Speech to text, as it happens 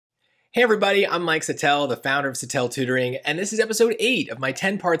Hey everybody, I'm Mike Settele, the founder of Settele Tutoring, and this is episode 8 of my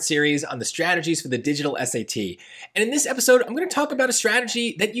 10-part series on the strategies for the digital SAT. And in this episode, I'm going to talk about a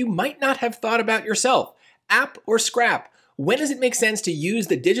strategy that you might not have thought about yourself: app or scrap. When does it make sense to use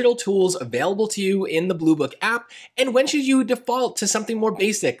the digital tools available to you in the Bluebook app, and when should you default to something more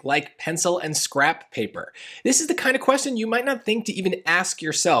basic like pencil and scrap paper? This is the kind of question you might not think to even ask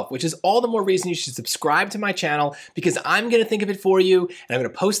yourself, which is all the more reason you should subscribe to my channel, because I'm going to think of it for you, and I'm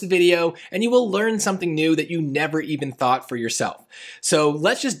going to post the video, and you will learn something new that you never even thought for yourself. So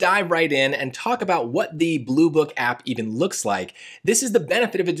let's just dive right in and talk about what the Bluebook app even looks like. This is the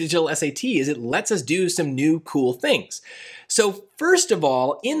benefit of a digital SAT, is it lets us do some new cool things. So first of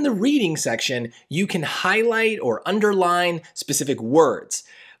all, in the reading section, you can highlight or underline specific words.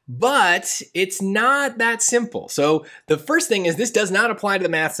 But it's not that simple. So the first thing is this does not apply to the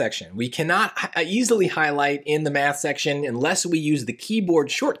math section. We cannot easily highlight in the math section unless we use the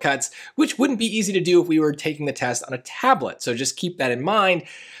keyboard shortcuts, which wouldn't be easy to do if we were taking the test on a tablet. So just keep that in mind.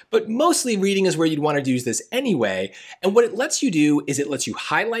 But mostly reading is where you'd want to use this anyway. And what it lets you do is it lets you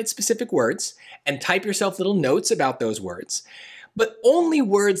highlight specific words and type yourself little notes about those words, but only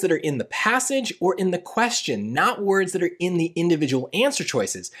words that are in the passage or in the question, not words that are in the individual answer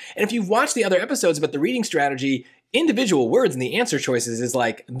choices. And if you've watched the other episodes about the reading strategy, individual words in the answer choices is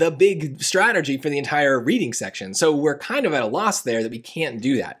like the big strategy for the entire reading section. So we're kind of at a loss there that we can't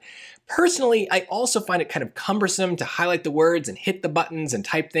do that. Personally, I also find it kind of cumbersome to highlight the words and hit the buttons and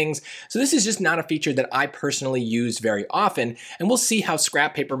type things. So this is just not a feature that I personally use very often, and we'll see how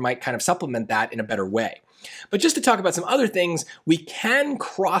scrap paper might kind of supplement that in a better way. But just to talk about some other things, we can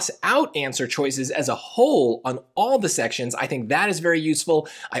cross out answer choices as a whole on all the sections. I think that is very useful.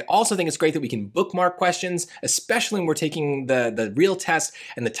 I also think it's great that we can bookmark questions, especially when we're taking the real test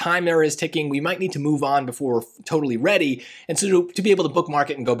and the timer is ticking. We might need to move on before we're totally ready. And so to be able to bookmark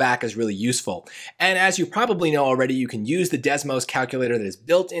it and go back is really useful. And as you probably know already, you can use the Desmos calculator that is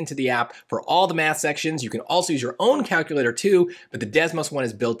built into the app for all the math sections. You can also use your own calculator too, but the Desmos one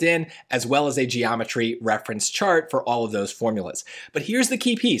is built in, as well as a geometry reference chart for all of those formulas. But here's the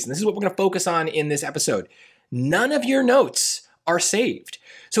key piece, and this is what we're going to focus on in this episode. None of your notes are saved.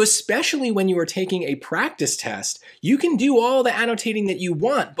 So especially when you are taking a practice test, you can do all the annotating that you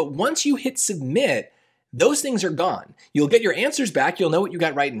want, but once you hit submit, those things are gone. You'll get your answers back, you'll know what you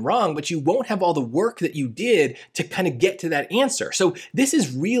got right and wrong, but you won't have all the work that you did to kind of get to that answer. So this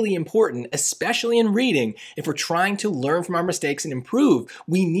is really important, especially in reading. If we're trying to learn from our mistakes and improve,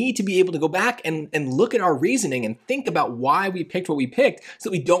 we need to be able to go back and look at our reasoning and think about why we picked what we picked so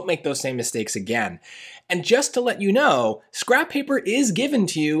that we don't make those same mistakes again. And just to let you know, scrap paper is given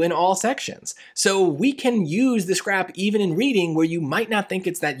to you in all sections. So we can use the scrap even in reading where you might not think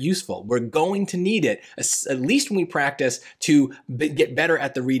it's that useful. We're going to need it, at least when we practice, to get better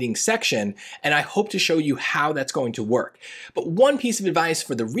at the reading section. And I hope to show you how that's going to work. But one piece of advice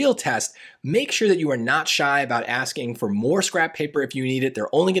for the real test: make sure that you are not shy about asking for more scrap paper if you need it.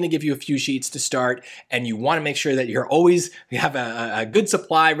 They're only going to give you a few sheets to start, and you want to make sure that you have a good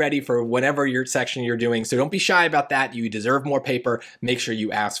supply ready for whatever your section you're doing. So don't be shy about that. You deserve more paper. Make sure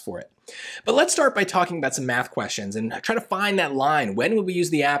you ask for it. But let's start by talking about some math questions and try to find that line. When would we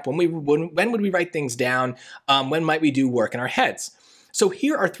use the app? When would we write things down? When might we do work in our heads? So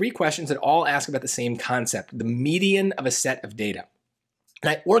here are 3 questions that all ask about the same concept: the median of a set of data. And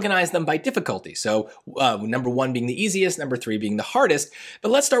I organize them by difficulty. So number 1 being the easiest, number 3 being the hardest.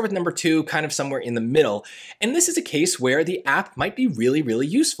 But let's start with number 2, kind of somewhere in the middle. And this is a case where the app might be really, really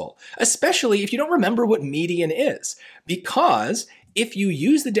useful, especially if you don't remember what median is. Because if you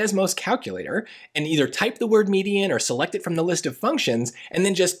use the Desmos calculator and either type the word median or select it from the list of functions and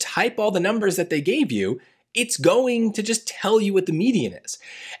then just type all the numbers that they gave you, it's going to just tell you what the median is.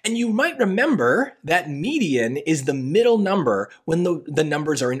 And you might remember that median is the middle number when the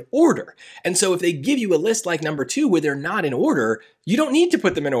numbers are in order. And so if they give you a list like number 2 where they're not in order, you don't need to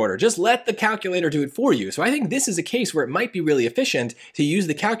put them in order. Just let the calculator do it for you. So I think this is a case where it might be really efficient to use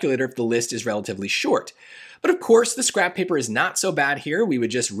the calculator if the list is relatively short. But of course, the scrap paper is not so bad here. We would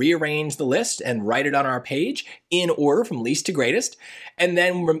just rearrange the list and write it on our page in order from least to greatest. And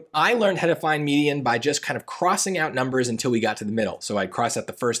then I learned how to find median by just kind of crossing out numbers until we got to the middle. So I'd cross out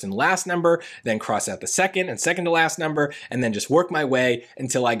the first and last number, then cross out the second and second to last number, and then just work my way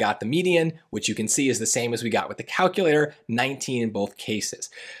until I got the median, which you can see is the same as we got with the calculator, 19 in both cases.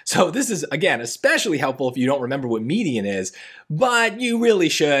 So this is, again, especially helpful if you don't remember what median is, but you really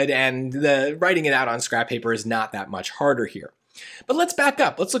should, and writing it out on scrap paper is not that much harder here. But let's back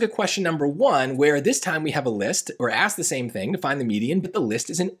up. Let's look at question number 1, where this time we have a list. We're asked the same thing to find the median, but the list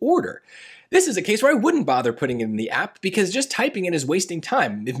is in order. This is a case where I wouldn't bother putting it in the app because just typing it is wasting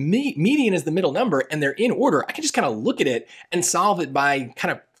time. If median is the middle number and they're in order, I can just kind of look at it and solve it by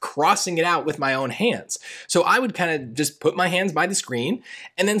kind of crossing it out with my own hands. So I would kind of just put my hands by the screen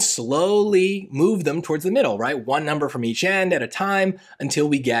and then slowly move them towards the middle, right? One number from each end at a time until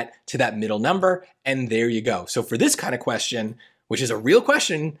we get to that middle number. And there you go. So for this kind of question, which is a real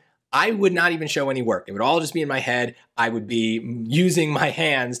question, I would not even show any work. It would all just be in my head. I would be using my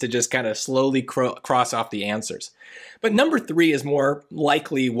hands to just kind of slowly cross off the answers. But number 3 is more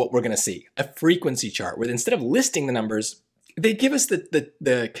likely what we're going to see, a frequency chart, where instead of listing the numbers, they give us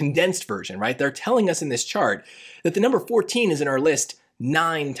the condensed version, right? They're telling us in this chart that the number 14 is in our list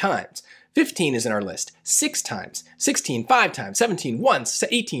 9 times. 15 is in our list 6 times, 16 5 times, 17 once,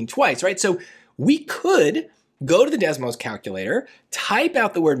 18 twice, right? So we could go to the Desmos calculator, type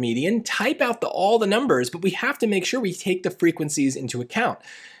out the word median, type out all the numbers, but we have to make sure we take the frequencies into account.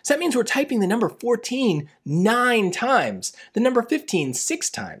 So that means we're typing the number 14 9 times, the number 15 6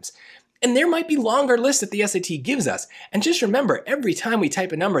 times. And there might be longer lists that the SAT gives us. And just remember, every time we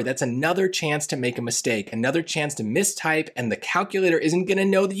type a number, that's another chance to make a mistake, another chance to mistype, and the calculator isn't going to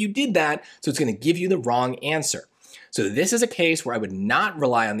know that you did that, so it's going to give you the wrong answer. So this is a case where I would not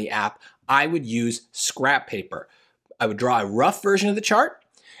rely on the app. I would use scrap paper. I would draw a rough version of the chart,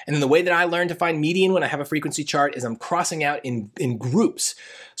 and then the way that I learn to find median when I have a frequency chart is I'm crossing out in groups.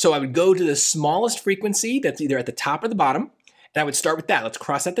 So I would go to the smallest frequency that's either at the top or the bottom, and I would start with that. Let's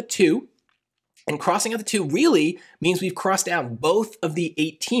cross out the 2. And crossing out the 2 really means we've crossed out both of the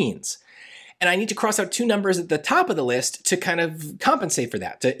 18s. And I need to cross out 2 numbers at the top of the list to kind of compensate for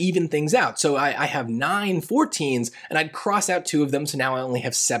that, to even things out. So I have 9 14s, and I'd cross out 2 of them, so now I only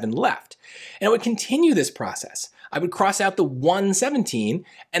have 7 left. And I would continue this process. I would cross out the 1 17,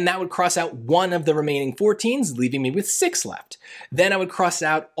 and that would cross out 1 of the remaining 14s, leaving me with 6 left. Then I would cross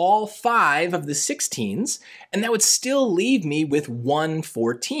out all 5 of the 16s, and that would still leave me with 1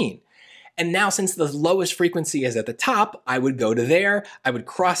 14. And now, since the lowest frequency is at the top, I would go to there, I would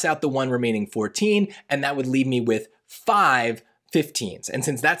cross out the 1 remaining 14, and that would leave me with 5 15s. And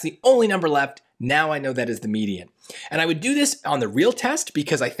since that's the only number left, now I know that is the median. And I would do this on the real test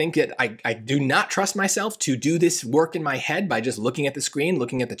because I think that I do not trust myself to do this work in my head by just looking at the screen,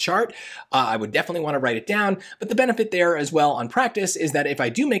 looking at the chart. I would definitely want to write it down. But the benefit there as well on practice is that if I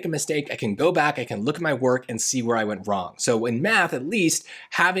do make a mistake, I can go back, I can look at my work and see where I went wrong. So in math, at least,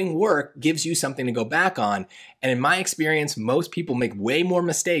 having work gives you something to go back on. And in my experience, most people make way more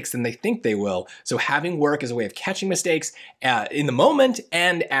mistakes than they think they will. So having work is a way of catching mistakes in the moment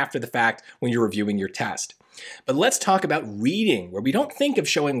and after the fact when you're reviewing your test. But let's talk about reading, where we don't think of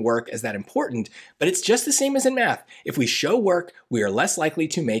showing work as that important, but it's just the same as in math. If we show work, we are less likely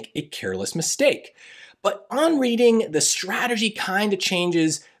to make a careless mistake. But on reading, the strategy kind of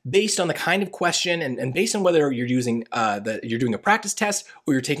changes based on the kind of question and based on whether you're doing a practice test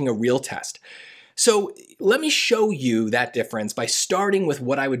or you're taking a real test. So let me show you that difference by starting with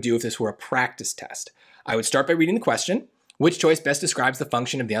what I would do if this were a practice test. I would start by reading the question, which choice best describes the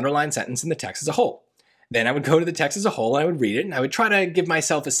function of the underlined sentence in the text as a whole. Then I would go to the text as a whole and I would read it and I would try to give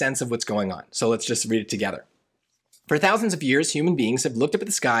myself a sense of what's going on. So let's just read it together. For thousands of years, human beings have looked up at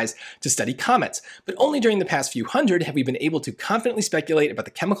the skies to study comets, but only during the past few hundred have we been able to confidently speculate about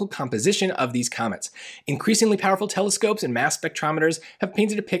the chemical composition of these comets. Increasingly powerful telescopes and mass spectrometers have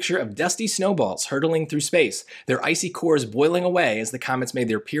painted a picture of dusty snowballs hurtling through space, their icy cores boiling away as the comets made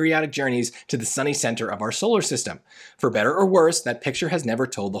their periodic journeys to the sunny center of our solar system. For better or worse, that picture has never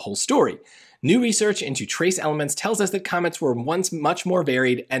told the whole story. New research into trace elements tells us that comets were once much more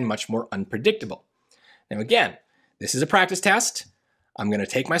varied and much more unpredictable. Now again, this is a practice test. I'm going to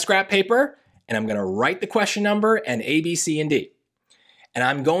take my scrap paper and I'm going to write the question number and A, B, C, and D. And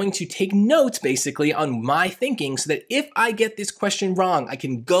I'm going to take notes basically on my thinking so that if I get this question wrong, I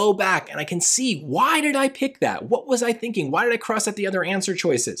can go back and I can see, why did I pick that? What was I thinking? Why did I cross out the other answer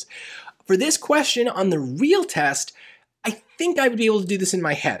choices? For this question on the real test, I think I would be able to do this in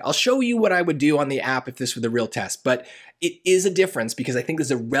my head. I'll show you what I would do on the app if this were the real test, but it is a difference because I think this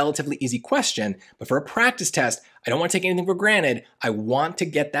is a relatively easy question. But for a practice test, I don't want to take anything for granted. I want to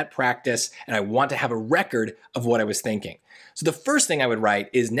get that practice and I want to have a record of what I was thinking. So the first thing I would write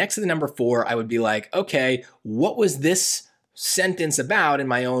is next to the number 4, I would be like, okay, what was this sentence about in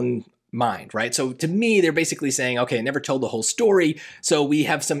my own mind, right? So to me, they're basically saying, okay, I never told the whole story, so we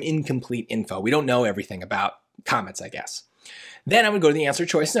have some incomplete info. We don't know everything about comets, I guess. Then I would go to the answer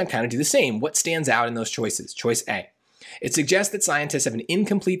choices and I'd kind of do the same. What stands out in those choices? Choice A. It suggests that scientists have an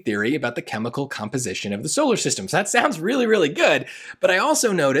incomplete theory about the chemical composition of the solar system. So that sounds really, really good. But I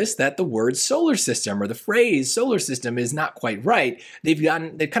also noticed that the word solar system or the phrase solar system is not quite right. They've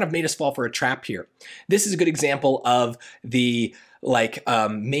kind of made us fall for a trap here. This is a good example of the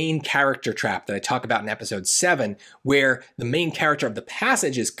main character trap that I talk about in episode 7, where the main character of the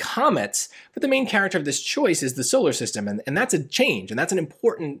passage is comets, but the main character of this choice is the solar system. And that's a change, and that's an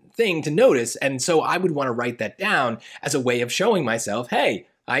important thing to notice. And so I would want to write that down as a way of showing myself, hey,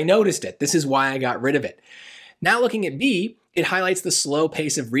 I noticed it. This is why I got rid of it. Now looking at B, it highlights the slow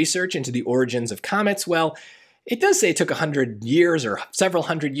pace of research into the origins of comets. Well, it does say it took 100 years or several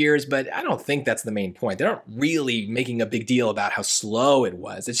hundred years, but I don't think that's the main point. They aren't really making a big deal about how slow it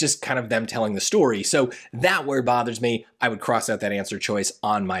was. It's just kind of them telling the story. So that word bothers me. I would cross out that answer choice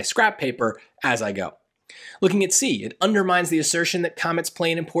on my scrap paper as I go. Looking at C, it undermines the assertion that comets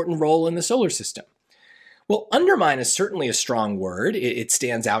play an important role in the solar system. Well, undermine is certainly a strong word. It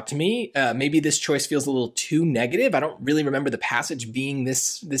stands out to me. Maybe this choice feels a little too negative. I don't really remember the passage being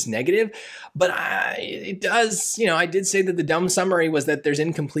this negative, but it does, I did say that the dumb summary was that there's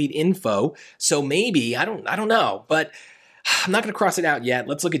incomplete info. So maybe, I don't know, but I'm not going to cross it out yet.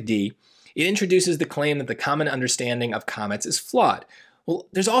 Let's look at D. It introduces the claim that the common understanding of comets is flawed. Well,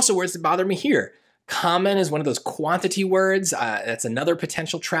 there's also words that bother me here. Common is one of those quantity words. That's another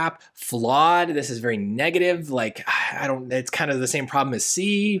potential trap. Flawed, this is very negative. It's kind of the same problem as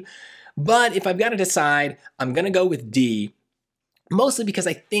C. But if I've got to decide, I'm going to go with D. Mostly because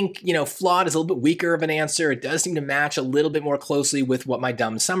I think, flawed is a little bit weaker of an answer. It does seem to match a little bit more closely with what my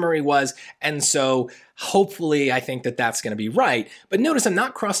dumb summary was. And so hopefully I think that that's going to be right. But notice I'm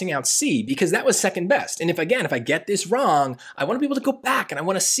not crossing out C because that was second best. And if I get this wrong, I want to be able to go back and I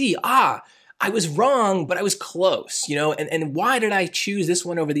want to see, I was wrong, but I was close, and why did I choose this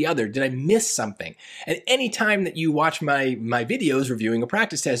one over the other? Did I miss something? And anytime that you watch my videos reviewing a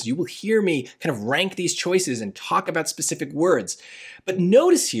practice test, you will hear me kind of rank these choices and talk about specific words. But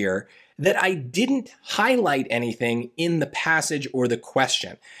notice here that I didn't highlight anything in the passage or the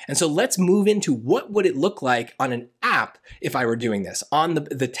question. And so let's move into what would it look like on an app if I were doing this. On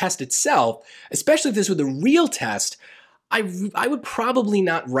the test itself, especially if this were the real test, I would probably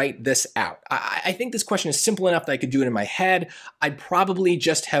not write this out. I think this question is simple enough that I could do it in my head. I'd probably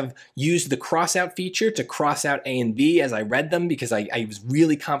just have used the cross-out feature to cross out A and B as I read them because I was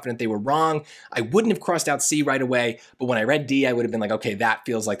really confident they were wrong. I wouldn't have crossed out C right away, but when I read D, I would have been like, okay, that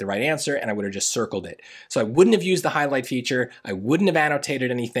feels like the right answer, and I would have just circled it. So I wouldn't have used the highlight feature. I wouldn't have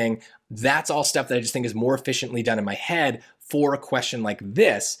annotated anything. That's all stuff that I just think is more efficiently done in my head for a question like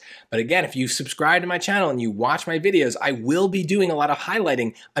this. But again, if you subscribe to my channel and you watch my videos, I will be doing a lot of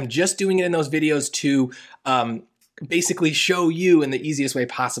highlighting. I'm just doing it in those videos to basically show you in the easiest way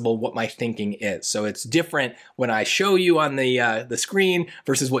possible what my thinking is. So it's different when I show you on the screen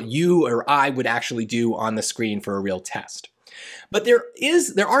versus what you or I would actually do on the screen for a real test. But there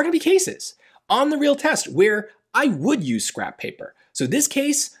are going to be cases on the real test where I would use scrap paper. So this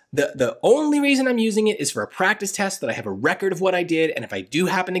case, the only reason I'm using it is for a practice test that I have a record of what I did, and if I do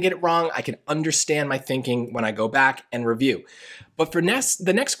happen to get it wrong, I can understand my thinking when I go back and review. But for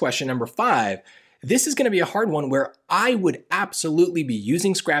the next question, number 5, this is going to be a hard one where I would absolutely be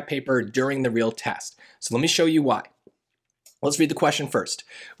using scrap paper during the real test. So let me show you why. Let's read the question first.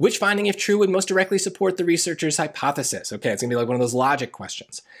 Which finding, if true, would most directly support the researcher's hypothesis? Okay, it's going to be like one of those logic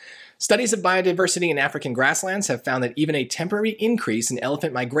questions. Studies of biodiversity in African grasslands have found that even a temporary increase in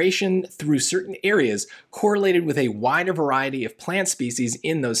elephant migration through certain areas correlated with a wider variety of plant species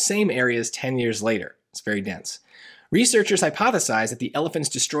in those same areas 10 years later. It's very dense. Researchers hypothesized that the elephants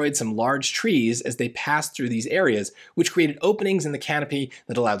destroyed some large trees as they passed through these areas, which created openings in the canopy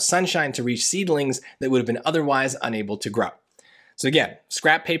that allowed sunshine to reach seedlings that would have been otherwise unable to grow. So again,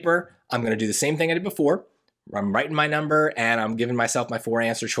 scrap paper, I'm going to do the same thing I did before. I'm writing my number and I'm giving myself my 4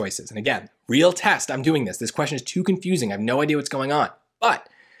 answer choices. And again, real test, I'm doing this. This question is too confusing. I have no idea what's going on. But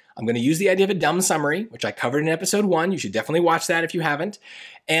I'm going to use the idea of a dumb summary, which I covered in episode 1. You should definitely watch that if you haven't.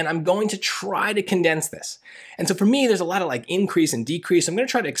 And I'm going to try to condense this. And so for me, there's a lot of increase and decrease. I'm going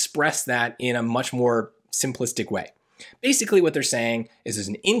to try to express that in a much more simplistic way. Basically what they're saying is there's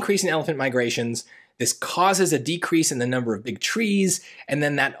an increase in elephant migrations. This causes a decrease in the number of big trees, and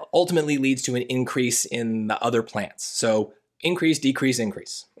then that ultimately leads to an increase in the other plants. So increase, decrease,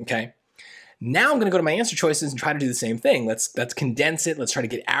 increase, okay? Now I'm gonna go to my answer choices and try to do the same thing. Let's condense it. Let's try to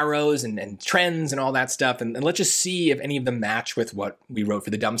get arrows and trends and all that stuff, and let's just see if any of them match with what we wrote for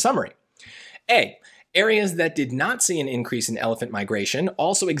the dumb summary. A, areas that did not see an increase in elephant migration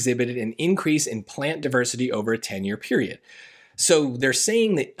also exhibited an increase in plant diversity over a 10-year period. So they're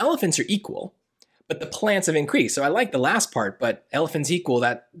saying that elephants are equal, but the plants have increased. So I like the last part, but elephants equal,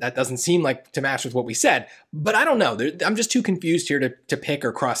 that doesn't seem like to match with what we said. But I don't know. I'm just too confused here to pick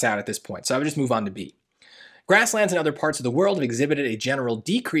or cross out at this point. So I would just move on to B. Grasslands in other parts of the world have exhibited a general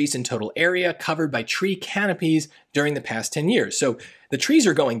decrease in total area covered by tree canopies during the past 10 years. So the trees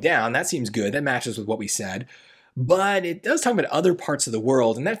are going down. That seems good. That matches with what we said. But it does talk about other parts of the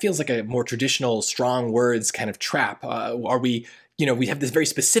world, and that feels like a more traditional strong words kind of trap. We have this very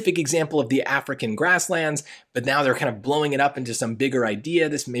specific example of the African grasslands, but now they're kind of blowing it up into some bigger idea.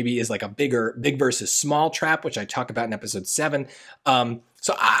 This maybe is like a big versus small trap, which I talk about in episode 7.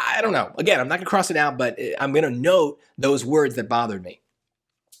 So I don't know. Again, I'm not going to cross it out, but I'm going to note those words that bothered me.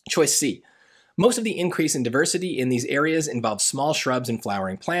 Choice C. Most of the increase in diversity in these areas involves small shrubs and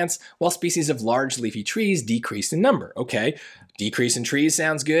flowering plants, while species of large leafy trees decreased in number. Okay, decrease in trees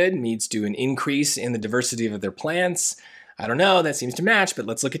sounds good, leads to an increase in the diversity of their plants. I don't know, that seems to match, but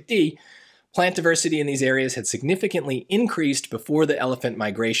let's look at D. Plant diversity in these areas had significantly increased before the elephant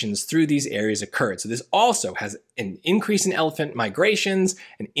migrations through these areas occurred. So this also has an increase in elephant migrations,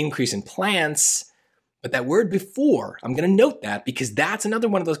 an increase in plants, but that word before, I'm going to note that because that's another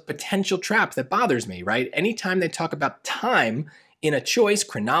one of those potential traps that bothers me, right? Anytime they talk about time in a choice,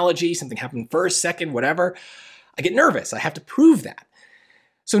 chronology, something happened first, second, whatever, I get nervous. I have to prove that.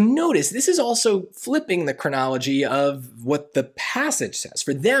 So notice, this is also flipping the chronology of what the passage says.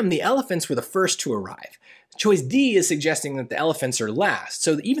 For them, the elephants were the first to arrive. Choice D is suggesting that the elephants are last.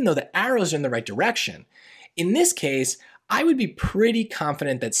 So even though the arrows are in the right direction, in this case, I would be pretty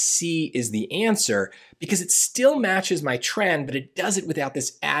confident that C is the answer because it still matches my trend, but it does it without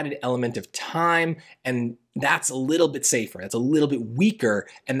this added element of time, and that's a little bit safer. That's a little bit weaker,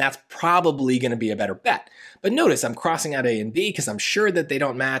 and that's probably going to be a better bet. But notice I'm crossing out A and B because I'm sure that they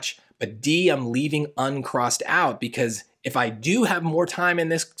don't match, but D I'm leaving uncrossed out because if I do have more time in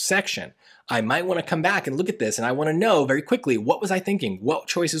this section, I might want to come back and look at this, and I want to know very quickly, what was I thinking? What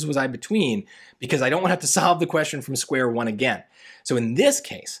choices was I between? Because I don't want to have to solve the question from square one again. So in this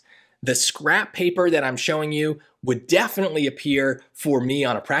case, the scrap paper that I'm showing you would definitely appear for me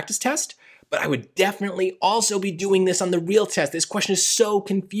on a practice test, but I would definitely also be doing this on the real test. This question is so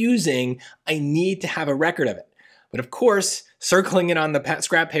confusing, I need to have a record of it. But of course, circling it on the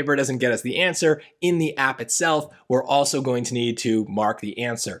scrap paper doesn't get us the answer. In the app itself, we're also going to need to mark the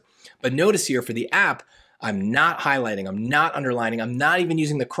answer. But notice here for the app, I'm not highlighting, I'm not underlining, I'm not even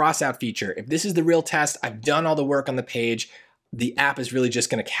using the crossout feature. If this is the real test, I've done all the work on the page. The app is really just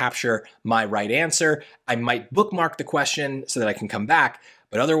going to capture my right answer. I might bookmark the question so that I can come back,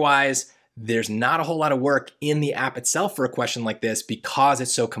 but otherwise, there's not a whole lot of work in the app itself for a question like this because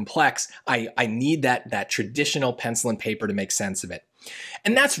it's so complex. I need that traditional pencil and paper to make sense of it.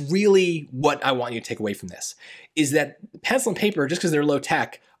 And that's really what I want you to take away from this, is that pencil and paper, just because they're low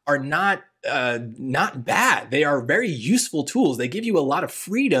tech, are not bad. They are very useful tools. They give you a lot of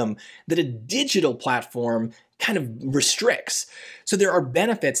freedom that a digital platform kind of restricts. So there are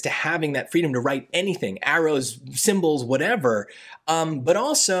benefits to having that freedom to write anything, arrows, symbols, whatever. But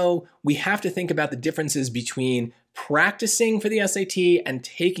also we have to think about the differences between practicing for the SAT and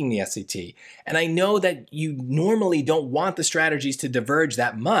taking the SAT. And I know that you normally don't want the strategies to diverge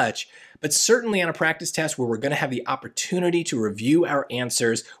that much, but certainly on a practice test where we're going to have the opportunity to review our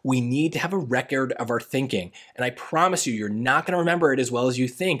answers, we need to have a record of our thinking. And I promise you, you're not going to remember it as well as you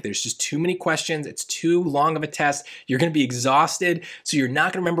think. There's just too many questions. It's too long of a test. You're going to be exhausted. So you're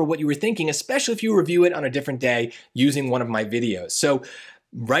not going to remember what you were thinking, especially if you review it on a different day using one of my videos. So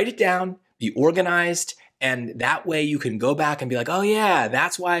write it down, be organized, and that way you can go back and be like, oh yeah,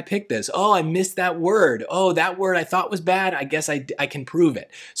 that's why I picked this. Oh, I missed that word. Oh, that word I thought was bad. I guess I can prove it.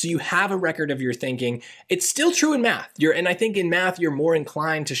 So you have a record of your thinking. It's still true in math. And I think in math, you're more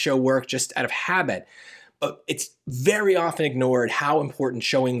inclined to show work just out of habit. But it's very often ignored how important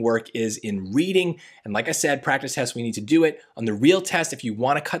showing work is in reading. And like I said, practice tests, we need to do it. On the real test, if you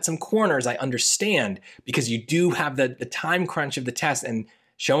want to cut some corners, I understand, because you do have the time crunch of the test, and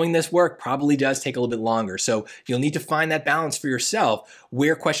showing this work probably does take a little bit longer. So you'll need to find that balance for yourself,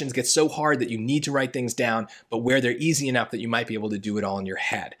 where questions get so hard that you need to write things down, but where they're easy enough that you might be able to do it all in your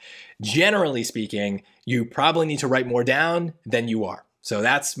head. Generally speaking, you probably need to write more down than you are. So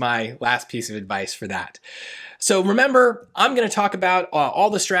that's my last piece of advice for that. So remember, I'm going to talk about all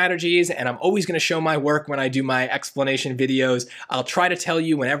the strategies, and I'm always going to show my work when I do my explanation videos. I'll try to tell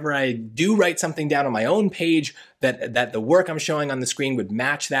you whenever I do write something down on my own page that the work I'm showing on the screen would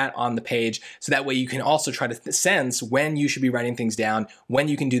match that on the page. So that way you can also try to sense when you should be writing things down, when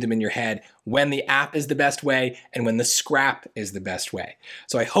you can do them in your head, when the app is the best way, and when the scrap is the best way.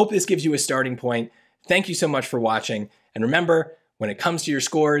 So I hope this gives you a starting point. Thank you so much for watching. And remember, when it comes to your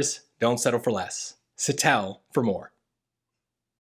scores, don't settle for less. Settele for more.